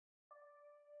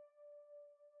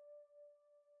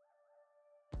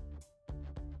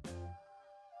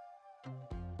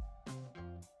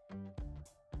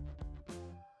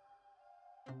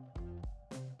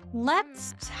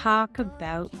Let's talk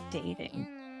about dating.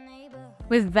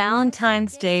 With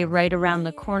Valentine's Day right around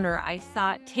the corner, I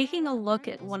thought taking a look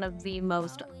at one of the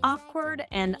most awkward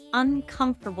and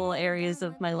uncomfortable areas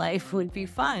of my life would be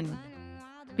fun.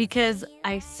 Because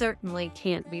I certainly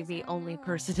can't be the only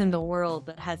person in the world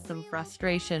that has some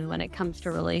frustration when it comes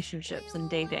to relationships and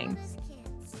dating.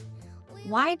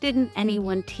 Why didn't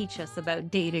anyone teach us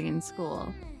about dating in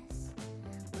school?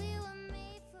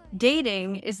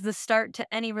 Dating is the start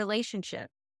to any relationship.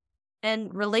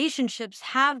 And relationships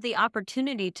have the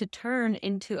opportunity to turn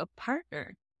into a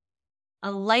partner,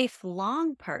 a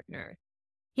lifelong partner.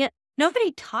 Yet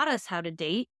nobody taught us how to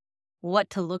date, what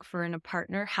to look for in a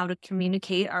partner, how to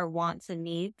communicate our wants and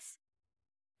needs.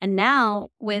 And now,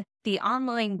 with the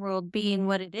online world being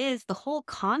what it is, the whole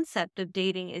concept of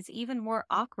dating is even more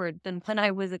awkward than when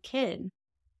I was a kid.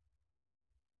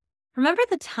 Remember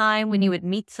the time when you would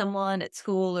meet someone at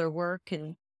school or work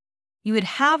and you would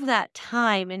have that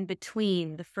time in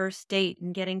between the first date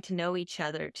and getting to know each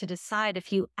other to decide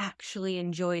if you actually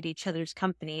enjoyed each other's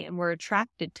company and were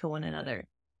attracted to one another.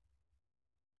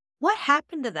 What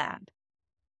happened to that?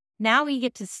 Now we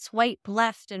get to swipe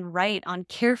left and right on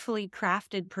carefully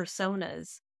crafted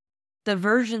personas, the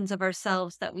versions of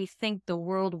ourselves that we think the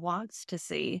world wants to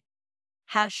see.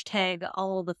 Hashtag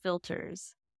all the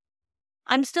filters.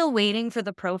 I'm still waiting for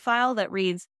the profile that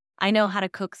reads, I know how to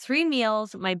cook 3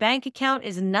 meals, my bank account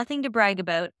is nothing to brag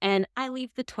about, and I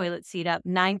leave the toilet seat up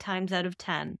 9 times out of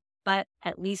 10. But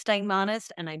at least I'm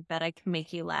honest, and I bet I can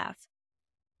make you laugh.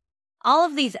 All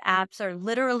of these apps are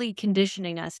literally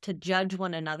conditioning us to judge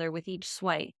one another with each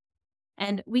swipe.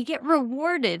 And we get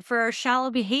rewarded for our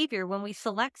shallow behavior when we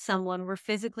select someone we're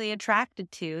physically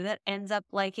attracted to that ends up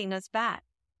liking us back.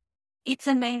 It's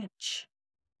a match.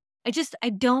 I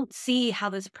don't see how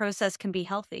this process can be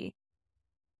healthy.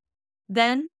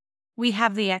 Then we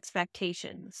have the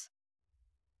expectations.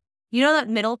 You know that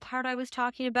middle part I was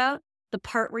talking about? The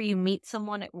part where you meet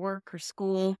someone at work or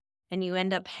school and you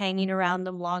end up hanging around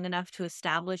them long enough to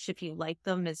establish if you like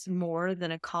them as more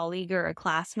than a colleague or a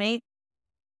classmate?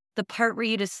 The part where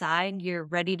you decide you're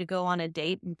ready to go on a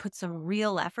date and put some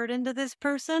real effort into this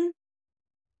person?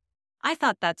 I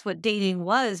thought that's what dating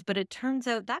was, but it turns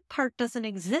out that part doesn't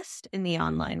exist in the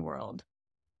online world.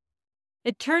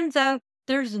 It turns out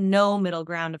there's no middle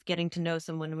ground of getting to know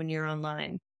someone when you're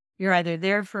online. You're either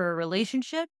there for a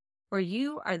relationship or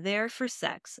you are there for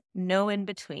sex, no in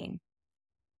between.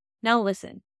 Now,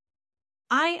 listen,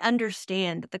 I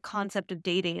understand that the concept of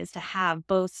dating is to have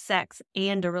both sex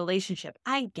and a relationship.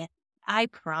 I get it, I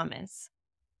promise.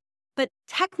 But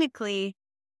technically,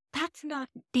 that's not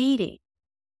dating.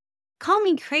 Call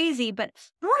me crazy, but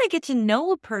I want to get to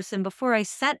know a person before I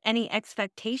set any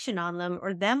expectation on them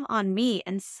or them on me.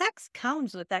 And sex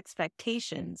comes with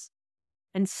expectations,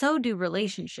 and so do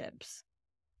relationships.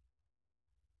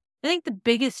 I think the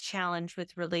biggest challenge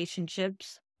with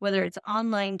relationships, whether it's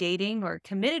online dating or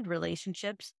committed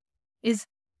relationships, is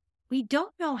we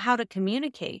don't know how to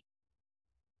communicate.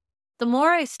 The more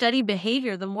I study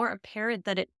behavior, the more apparent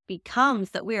that it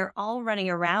becomes that we are all running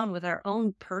around with our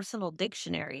own personal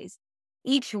dictionaries,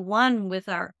 each one with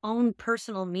our own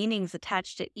personal meanings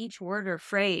attached to each word or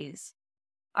phrase,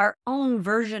 our own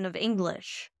version of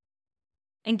English.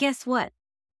 And guess what?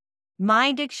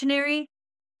 My dictionary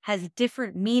has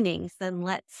different meanings than,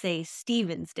 let's say,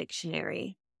 Stephen's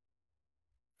dictionary.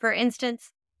 For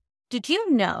instance, did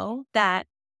you know that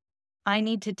I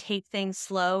need to take things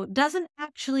slow doesn't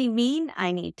actually mean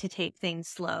I need to take things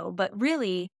slow, but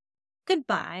really,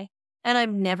 goodbye, and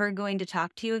I'm never going to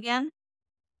talk to you again?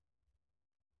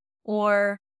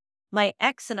 Or my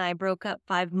ex and I broke up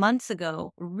 5 months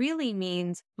ago really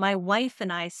means my wife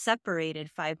and I separated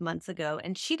 5 months ago,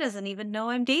 and she doesn't even know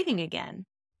I'm dating again.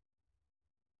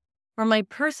 Or my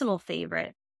personal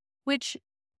favorite, which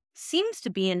seems to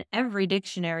be in every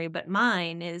dictionary but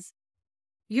mine, is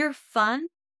you're fun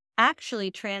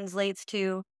actually translates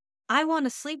to, I want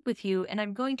to sleep with you and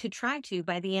I'm going to try to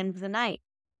by the end of the night.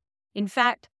 In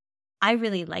fact, I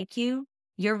really like you,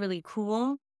 you're really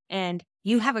cool, and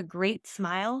you have a great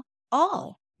smile,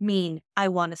 all mean I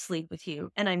want to sleep with you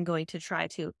and I'm going to try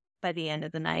to by the end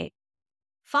of the night.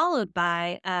 Followed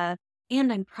by, and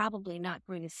I'm probably not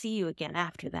going to see you again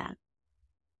after that.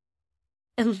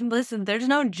 And listen, there's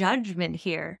no judgment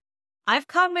here. I've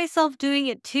caught myself doing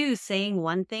it too, saying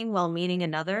one thing while meaning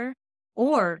another,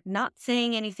 or not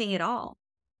saying anything at all.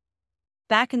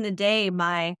 Back in the day,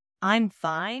 my I'm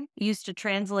fine used to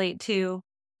translate to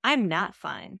I'm not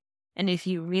fine. And if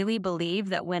you really believe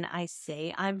that when I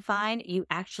say I'm fine, you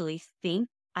actually think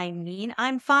I mean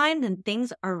I'm fine, then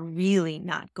things are really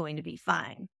not going to be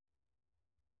fine.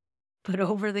 but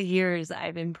over the years,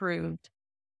 I've improved.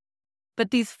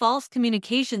 But these false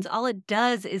communications, all it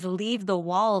does is leave the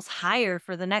walls higher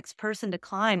for the next person to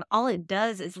climb. All it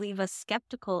does is leave us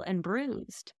skeptical and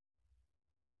bruised.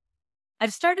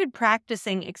 I've started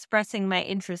practicing expressing my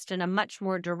interest in a much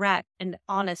more direct and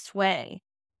honest way.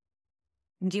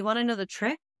 Do you want to know the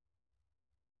trick?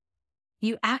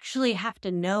 You actually have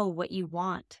to know what you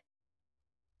want.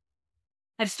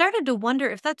 I've started to wonder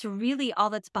if that's really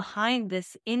all that's behind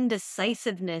this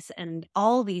indecisiveness and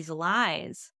all these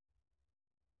lies.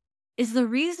 Is the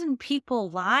reason people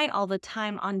lie all the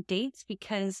time on dates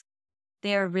because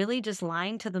they are really just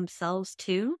lying to themselves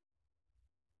too?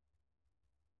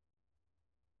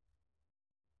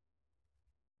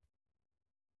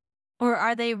 Or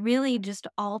are they really just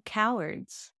all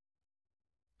cowards?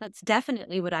 That's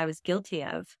definitely what I was guilty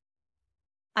of.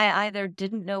 I either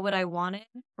didn't know what I wanted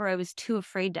or I was too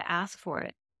afraid to ask for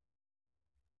it.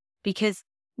 Because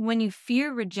when you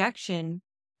fear rejection,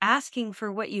 asking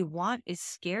for what you want is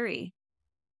scary.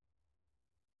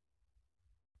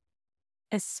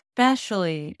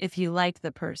 Especially if you like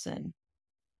the person.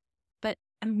 But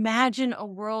imagine a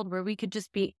world where we could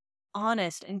just be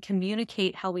honest and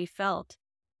communicate how we felt.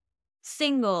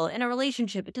 Single, in a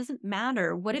relationship, it doesn't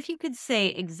matter. What if you could say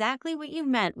exactly what you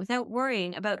meant without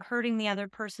worrying about hurting the other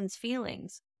person's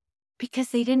feelings? Because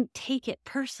they didn't take it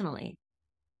personally.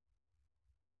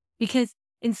 Because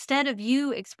instead of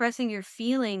you expressing your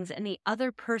feelings and the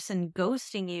other person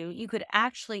ghosting you, you could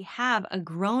actually have a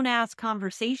grown-ass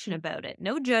conversation about it.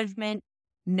 No judgment,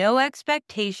 no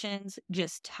expectations,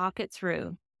 just talk it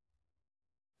through.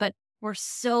 But we're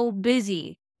so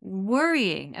busy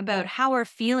worrying about how our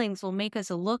feelings will make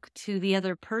us look to the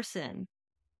other person.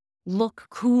 Look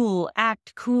cool,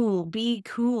 act cool, be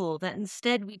cool, that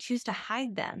instead we choose to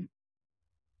hide them.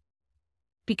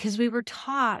 Because we were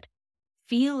taught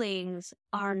feelings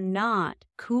are not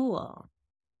cool.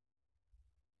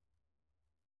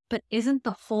 But isn't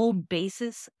the whole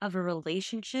basis of a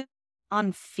relationship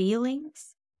on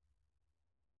feelings?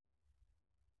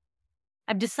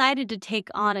 I've decided to take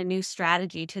on a new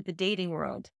strategy to the dating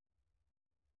world.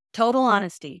 Total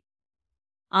honesty.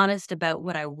 Honest about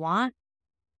what I want,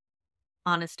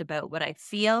 honest about what I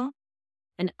feel,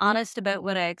 and honest about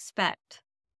what I expect.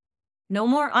 No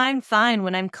more I'm fine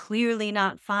when I'm clearly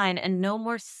not fine, and no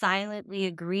more silently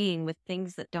agreeing with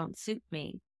things that don't suit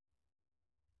me.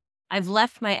 I've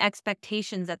left my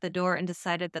expectations at the door and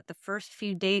decided that the first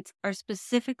few dates are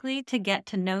specifically to get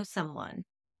to know someone.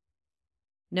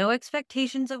 No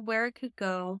expectations of where it could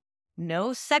go, no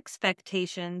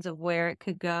sexpectations of where it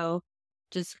could go,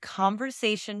 just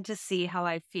conversation to see how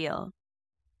I feel.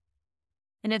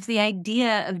 And if the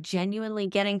idea of genuinely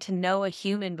getting to know a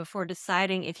human before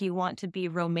deciding if you want to be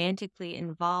romantically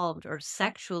involved or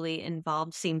sexually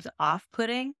involved seems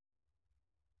off-putting,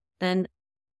 then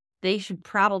they should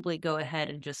probably go ahead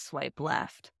and just swipe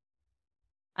left.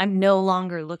 I'm no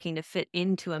longer looking to fit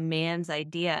into a man's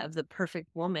idea of the perfect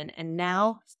woman, and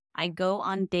now I go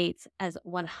on dates as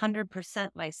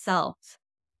 100% myself.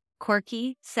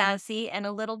 Quirky, sassy, and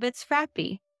a little bit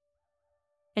scrappy.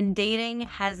 And dating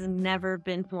has never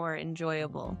been more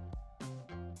enjoyable.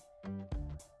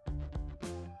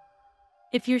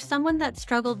 If you're someone that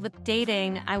struggled with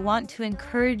dating, I want to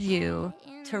encourage you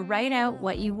to write out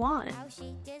what you want.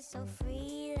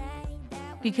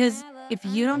 Because if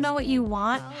you don't know what you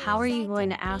want, how are you going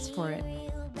to ask for it?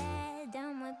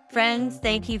 Friends,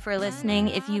 thank you for listening.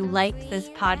 If you liked this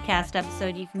podcast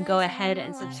episode, you can go ahead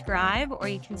and subscribe, or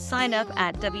you can sign up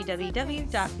at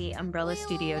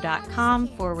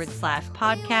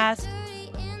www.theumbrellastudio.com/podcast.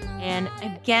 And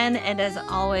again, and as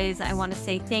always, I want to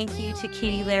say thank you to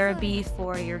Katie Larrabee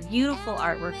for your beautiful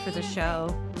artwork for the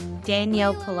show,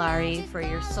 Danielle Polari for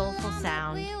your soulful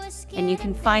sound, and you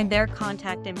can find their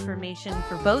contact information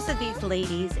for both of these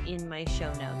ladies in my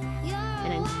show notes.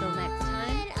 And until next time,